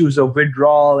 issues of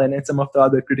withdrawal, and then some of the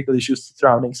other critical issues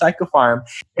surrounding psychopharm.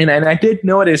 And I did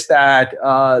notice that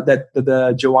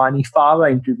the Giovanni Fava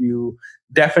interview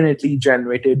definitely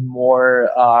generated more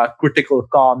critical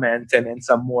comments and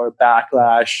some more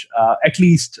backlash, at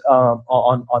least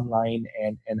online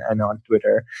and on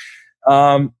Twitter.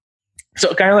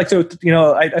 So kind of like,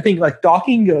 I think like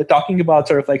talking about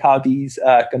sort of like how these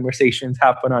conversations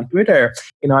happen on Twitter,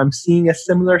 I'm seeing a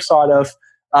similar sort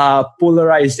of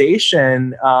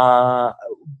polarization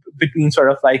between sort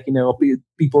of like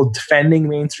people defending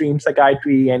mainstream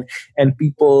psychiatry and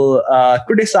people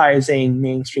criticizing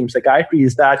mainstream psychiatry.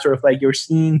 Is that sort of like you're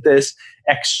seeing this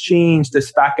exchange,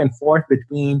 this back and forth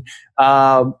between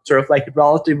sort of like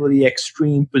relatively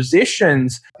extreme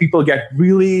positions. People get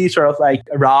really sort of like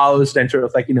aroused and sort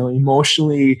of like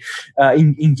emotionally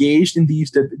engaged in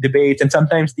these debates, and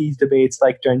sometimes these debates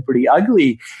like turn pretty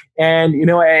ugly. And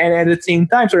and at the same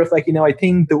time, sort of like I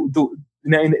think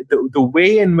the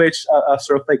way in which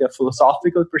sort of like a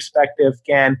philosophical perspective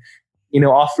can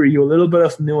offer you a little bit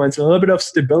of nuance, a little bit of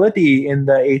stability in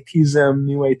the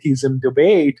new atheism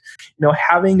debate.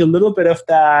 Having a little bit of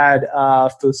that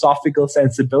philosophical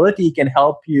sensibility can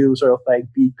help you sort of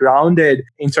like be grounded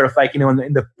in sort of like, in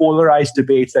the polarized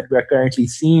debates that we're currently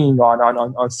seeing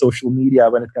on social media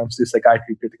when it comes to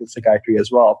psychiatry, critical psychiatry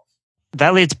as well.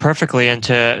 That leads perfectly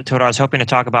into what I was hoping to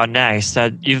talk about next.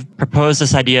 You've proposed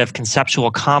this idea of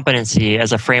conceptual competency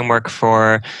as a framework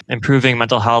for improving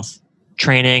mental health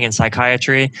training in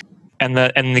psychiatry. And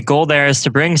the goal there is to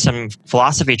bring some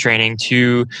philosophy training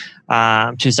to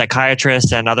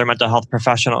psychiatrists and other mental health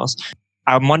professionals.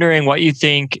 I'm wondering what you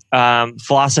think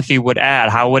philosophy would add.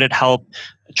 How would it help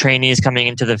trainees coming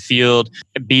into the field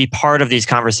be part of these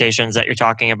conversations that you're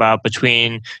talking about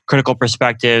between critical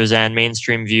perspectives and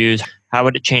mainstream views? How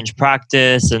would it change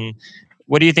practice? And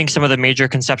what do you think some of the major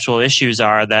conceptual issues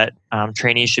are that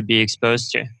trainees should be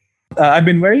exposed to? I've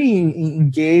been very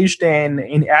engaged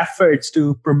in efforts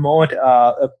to promote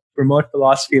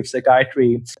philosophy of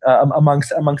psychiatry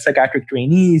amongst psychiatric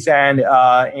trainees, and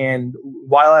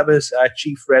while I was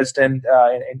chief resident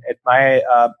at my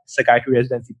psychiatry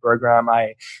residency program,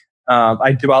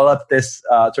 I developed this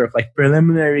sort of like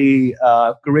preliminary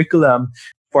curriculum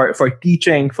for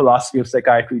teaching philosophy of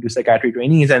psychiatry to psychiatry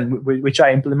trainees, and which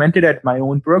I implemented at my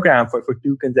own program for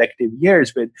 2 consecutive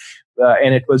years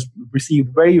and it was received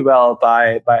very well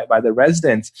by the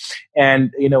residents.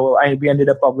 And we ended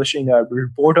up publishing a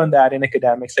report on that in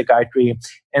academic psychiatry.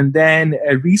 And then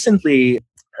recently,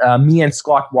 me and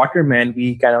Scott Waterman,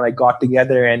 we kind of like got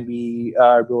together and we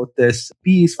wrote this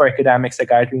piece for academic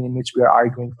psychiatry in which we are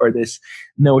arguing for this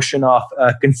notion of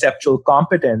conceptual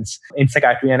competence in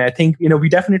psychiatry. And I think, we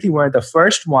definitely weren't the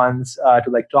first ones to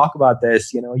like talk about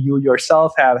this. You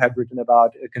yourself have written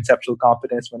about conceptual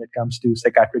competence when it comes to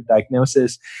psychiatric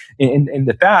diagnosis in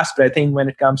the past. But I think when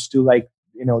it comes to like,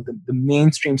 the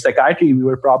mainstream psychiatry, we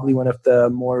were probably one of the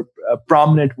more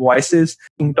prominent voices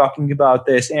in talking about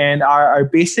this. And our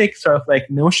basic sort of like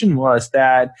notion was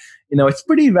that, it's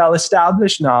pretty well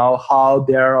established now how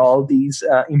there are all these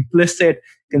implicit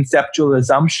conceptual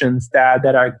assumptions that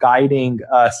are guiding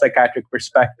psychiatric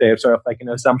perspective, sort of like,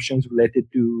 assumptions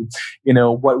related to,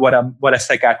 what a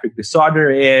psychiatric disorder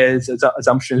is,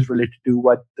 assumptions related to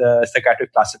what the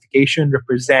psychiatric classification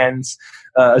represents,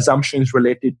 assumptions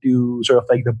related to sort of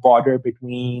like the border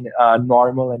between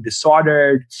normal and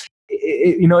disordered.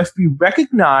 If we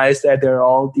recognize that there are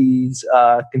all these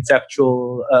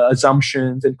conceptual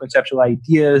assumptions and conceptual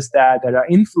ideas that are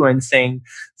influencing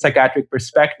psychiatric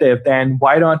perspective, then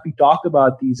why don't we talk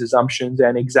about these assumptions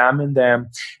and examine them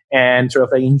and sort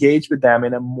of like engage with them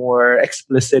in a more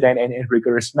explicit and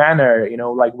rigorous manner?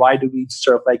 Like, why do we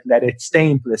sort of like let it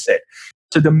stay implicit?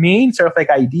 So the main sort of like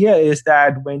idea is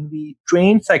that when we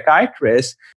train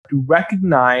psychiatrists to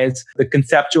recognize the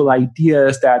conceptual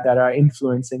ideas that are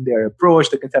influencing their approach,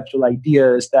 the conceptual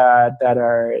ideas that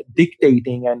are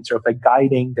dictating and sort of like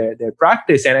guiding their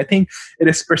practice. And I think it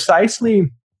is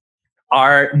precisely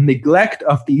our neglect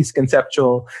of these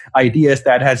conceptual ideas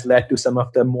that has led to some of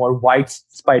the more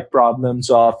widespread problems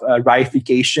of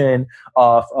reification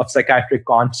of psychiatric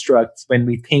constructs, when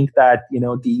we think that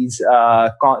these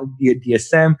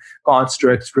DSM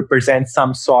constructs represent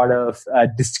some sort of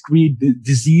discrete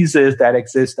diseases that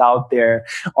exist out there,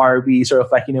 or we sort of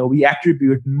like we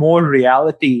attribute more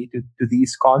reality to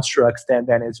these constructs than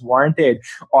is warranted,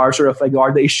 or sort of like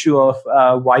or the issue of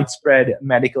widespread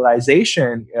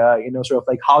medicalization. Sort of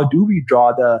like, how do we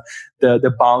draw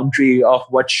the boundary of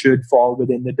what should fall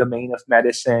within the domain of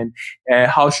medicine, and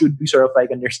how should we sort of like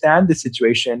understand the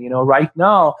situation? Right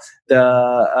now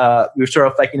we're sort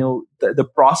of like the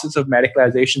process of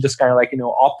medicalization just kind of like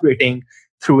operating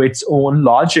through its own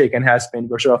logic, and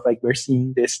we're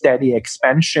seeing this steady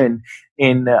expansion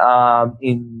in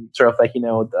sort of like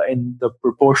in the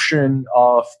proportion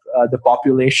of the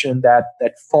population that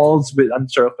falls with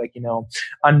sort of like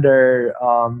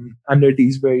under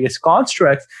these various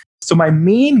constructs. So my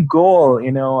main goal,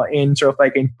 in sort of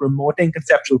like in promoting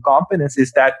conceptual competence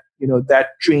is that, that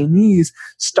trainees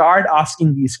start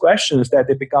asking these questions, that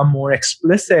they become more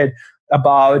explicit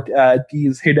about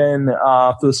these hidden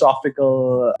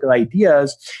philosophical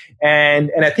ideas.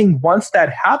 And I think once that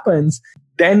happens,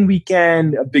 then we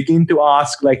can begin to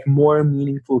ask like more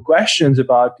meaningful questions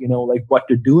about, like what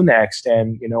to do next,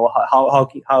 and, how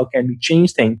can we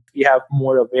change things. If we have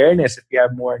more awareness, if we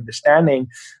have more understanding,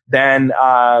 then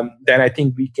I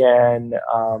think we can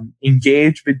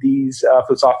engage with these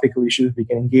philosophical issues. We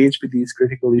can engage with these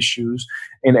critical issues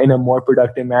in a more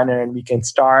productive manner, and we can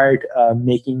start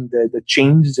making the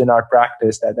changes in our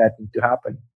practice that need to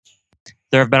happen.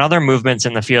 There have been other movements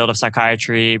in the field of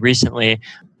psychiatry recently,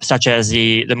 such as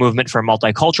the movement for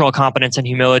multicultural competence and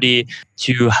humility,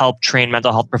 to help train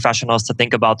mental health professionals to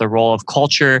think about the role of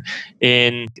culture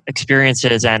in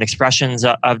experiences and expressions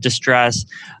of distress,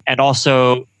 and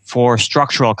also for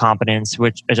structural competence,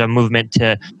 which is a movement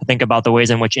to think about the ways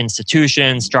in which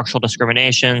institutions, structural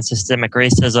discrimination, systemic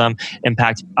racism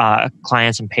impact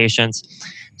clients and patients.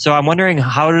 So I'm wondering,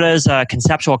 how does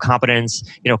conceptual competence,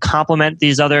 complement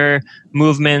these other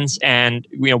movements, and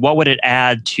what would it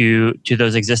add to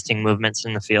those existing movements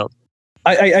in the field?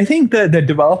 I think the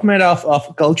development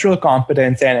of cultural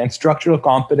competence and structural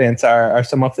competence are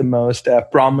some of the most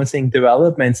promising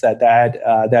developments that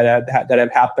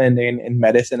have happened in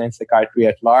medicine and psychiatry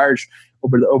at large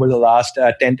over the last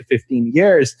 10 to 15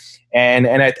 years. And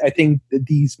I think that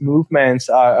these movements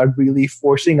are really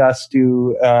forcing us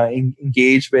to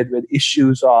engage with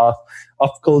issues of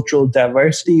cultural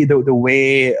diversity, the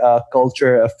way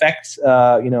culture affects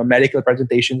medical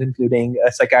presentations, including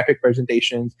psychiatric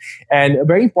presentations, and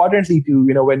very importantly, to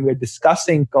when we're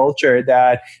discussing culture,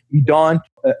 that we don't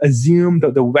assume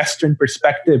the Western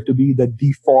perspective to be the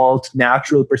default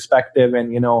natural perspective,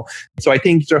 and so I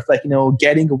think sort of like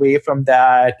getting away from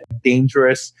that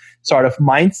dangerous sort of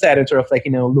mindset and sort of like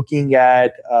looking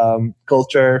at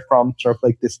culture from sort of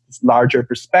like this larger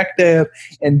perspective,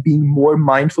 and being more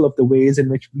mindful of the ways in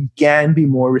which we can be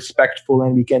more respectful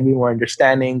and we can be more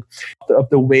understanding of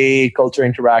the way culture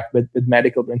interact with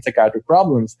medical and psychiatric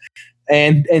problems.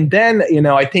 And then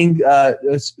I think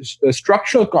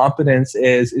structural competence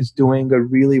is doing a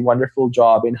really wonderful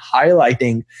job in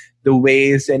highlighting the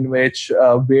ways in which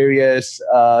various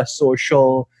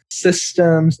social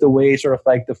systems, the way sort of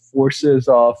like the forces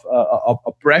of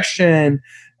oppression,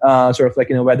 sort of like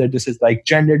whether this is like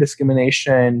gender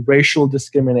discrimination, racial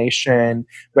discrimination,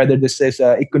 whether this is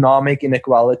economic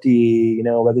inequality,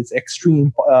 whether it's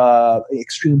extreme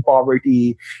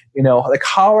poverty, like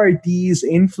how are these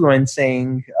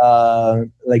influencing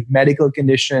like medical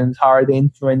conditions? How are they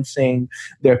influencing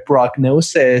their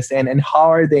prognosis, and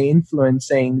how are they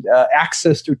influencing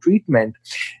access to treatment?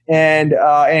 And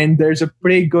there's a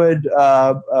pretty good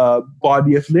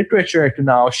body of literature to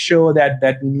now show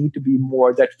that we need to be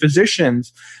more, that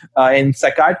physicians and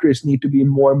psychiatrists need to be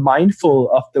more mindful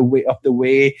of the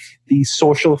way these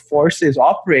social forces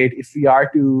operate if we are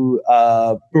to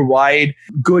provide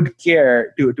good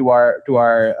care to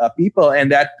our people,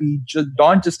 and that we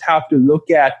don't just have to look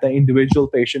at the individual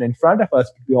patient in front of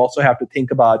us, but we also have to think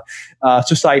about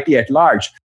society at large.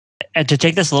 And to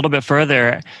take this a little bit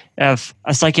further, if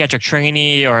a psychiatric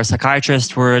trainee or a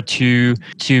psychiatrist were to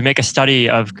make a study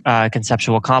of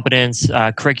conceptual competence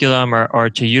curriculum or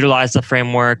to utilize the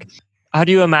framework, how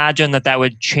do you imagine that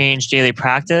would change daily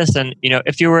practice? And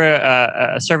if you were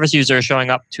a service user showing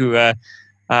up to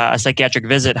a psychiatric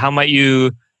visit, how might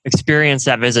you experience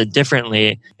that visit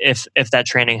differently if that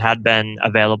training had been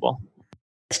available?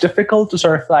 It's difficult to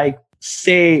sort of like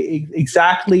say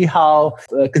exactly how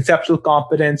conceptual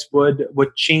competence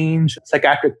would change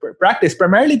psychiatric practice,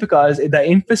 primarily because the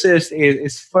emphasis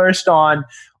is first on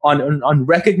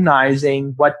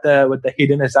recognizing what the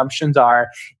hidden assumptions are,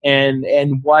 and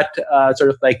what sort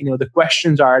of like the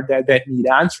questions are that need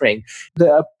answering.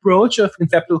 The approach of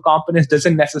conceptual competence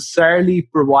doesn't necessarily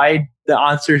provide the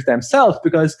answers themselves,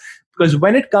 because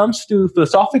when it comes to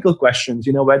philosophical questions,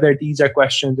 whether these are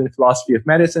questions in philosophy of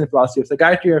medicine, philosophy of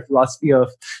psychiatry, or philosophy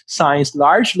of science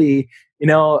largely,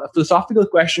 philosophical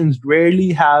questions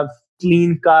rarely have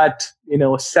clean-cut,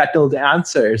 settled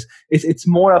answers. It's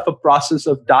more of a process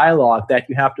of dialogue that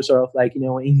you have to sort of like,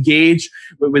 engage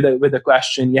with a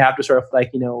question. You have to sort of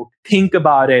like, think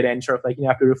about it, and sort of like, you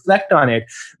have to reflect on it.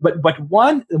 But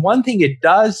one thing it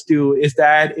does do is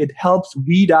that it helps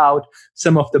weed out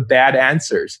some of the bad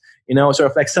answers. Sort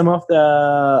of like some of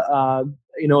the,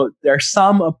 there are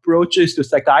some approaches to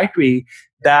psychiatry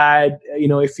that,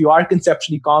 if you are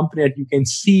conceptually competent, you can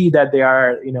see that they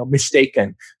are,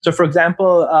 mistaken. So, for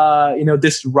example,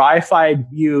 this reified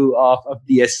view of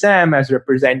DSM as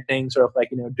representing sort of like,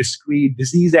 discrete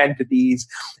disease entities,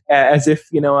 as if,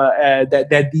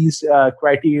 that these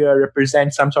criteria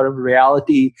represent some sort of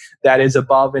reality that is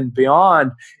above and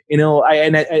beyond.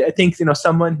 I think,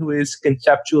 someone who is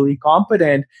conceptually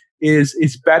competent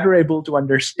is better able to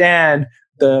understand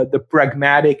the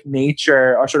pragmatic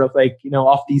nature, or sort of like,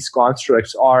 of these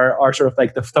constructs, are sort of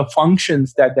like the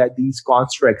functions that these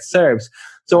constructs serves.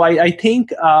 So I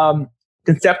think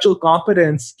conceptual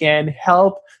competence can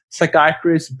help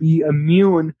psychiatrists be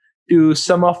immune to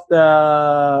some of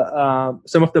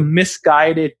the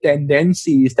misguided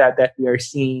tendencies that we are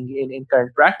seeing in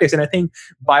current practice. And I think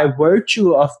by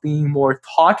virtue of being more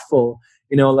thoughtful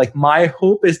like my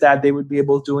hope is that they would be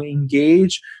able to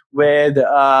engage with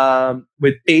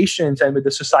patients and with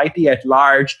the society at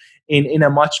large in a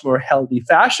much more healthy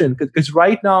fashion. Because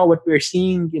right now, what we're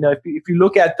seeing, if you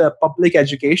look at the public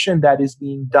education that is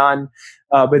being done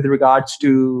with regards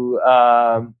to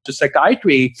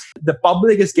psychiatry, the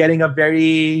public is getting a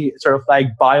very sort of like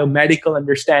biomedical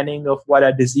understanding of what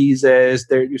a disease is.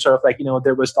 There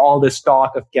was all this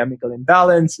talk of chemical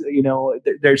imbalance.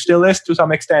 There still is to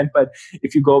some extent, but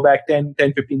if you go back 10,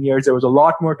 15 years, there was a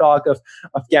lot more talk of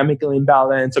chemical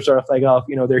imbalance, or sort of like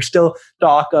there's still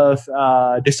talk of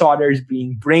disorders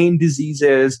being brain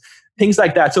diseases, things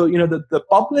like that. So the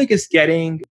public is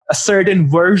getting a certain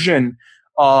version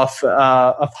of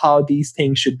how these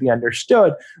things should be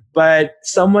understood, but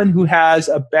someone who has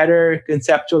a better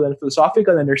conceptual and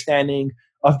philosophical understanding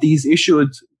of these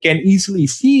issues can easily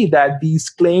see that these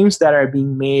claims that are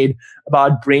being made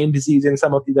about brain disease and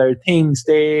some of these other things,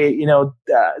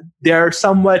 they're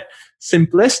somewhat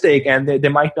simplistic, and they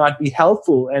might not be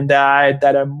helpful, and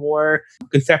that a more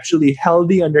conceptually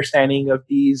healthy understanding of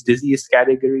these disease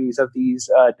categories, of these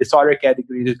disorder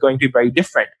categories, is going to be very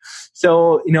different.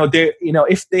 So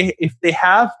if they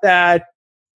have that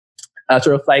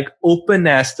sort of like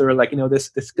openness, or like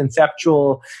this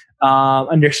conceptual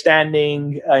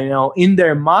understanding in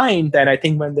their mind, then I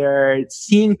think when they're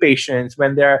seeing patients,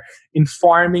 when they're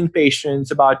informing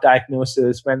patients about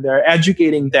diagnosis, when they're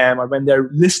educating them, or when they're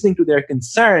listening to their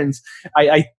concerns,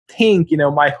 I think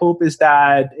my hope is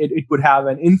that it would have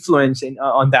an influence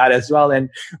on that as well, and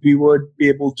we would be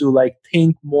able to like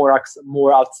think more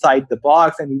outside the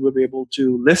box, and we would be able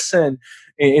to listen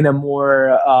in a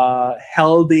more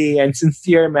healthy and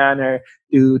sincere manner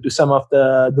to some of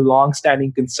the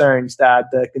long-standing concerns that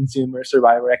the consumer,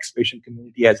 survivor, ex-patient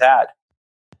community has had.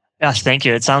 Yes, thank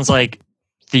you. It sounds like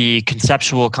the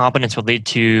conceptual competence will lead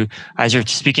to, as you're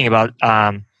speaking about,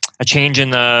 a change in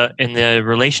the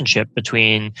relationship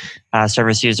between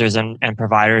service users and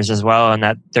providers as well, and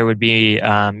that there would be,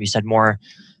 you said, more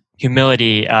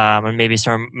humility and maybe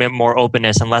some more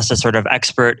openness, and less a sort of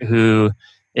expert who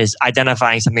is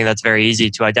identifying something that's very easy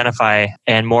to identify,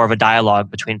 and more of a dialogue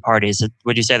between parties.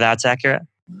 Would you say that's accurate?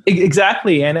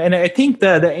 Exactly. And I think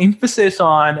the emphasis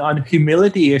on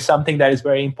humility is something that is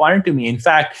very important to me. In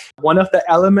fact, one of the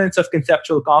elements of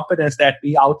conceptual competence that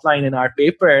we outline in our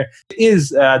paper is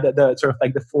the sort of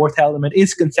like the fourth element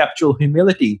is conceptual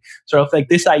humility. Sort of like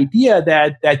this idea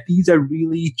that these are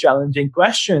really challenging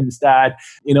questions, that,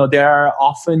 there are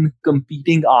often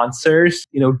competing answers,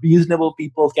 reasonable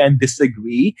people can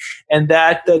disagree, and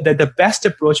that the best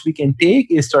approach we can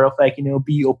take is sort of like,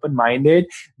 be open-minded,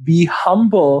 be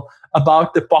humble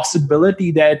about the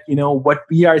possibility that what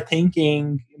we are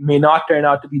thinking may not turn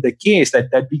out to be the case,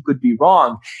 that we could be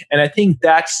wrong. And I think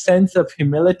that sense of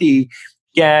humility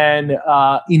can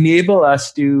enable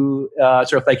us to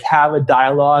sort of like have a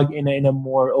dialogue in a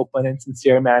more open and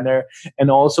sincere manner, and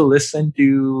also listen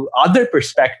to other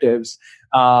perspectives.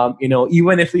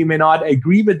 Even if we may not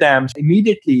agree with them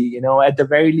immediately, at the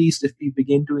very least, if we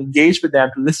begin to engage with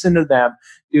them, to listen to them,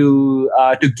 to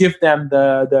give them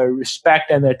the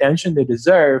respect and the attention they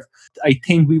deserve, I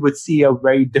think we would see a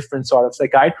very different sort of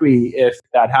psychiatry if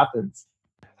that happens.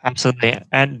 Absolutely.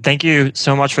 And thank you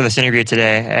so much for this interview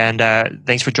today. And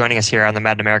thanks for joining us here on the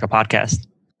Mad in America podcast.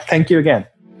 Thank you again.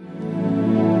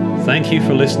 Thank you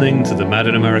for listening to the Mad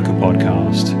in America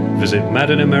podcast. Visit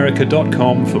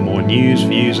madinamerica.com for more news,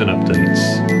 views, and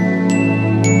updates.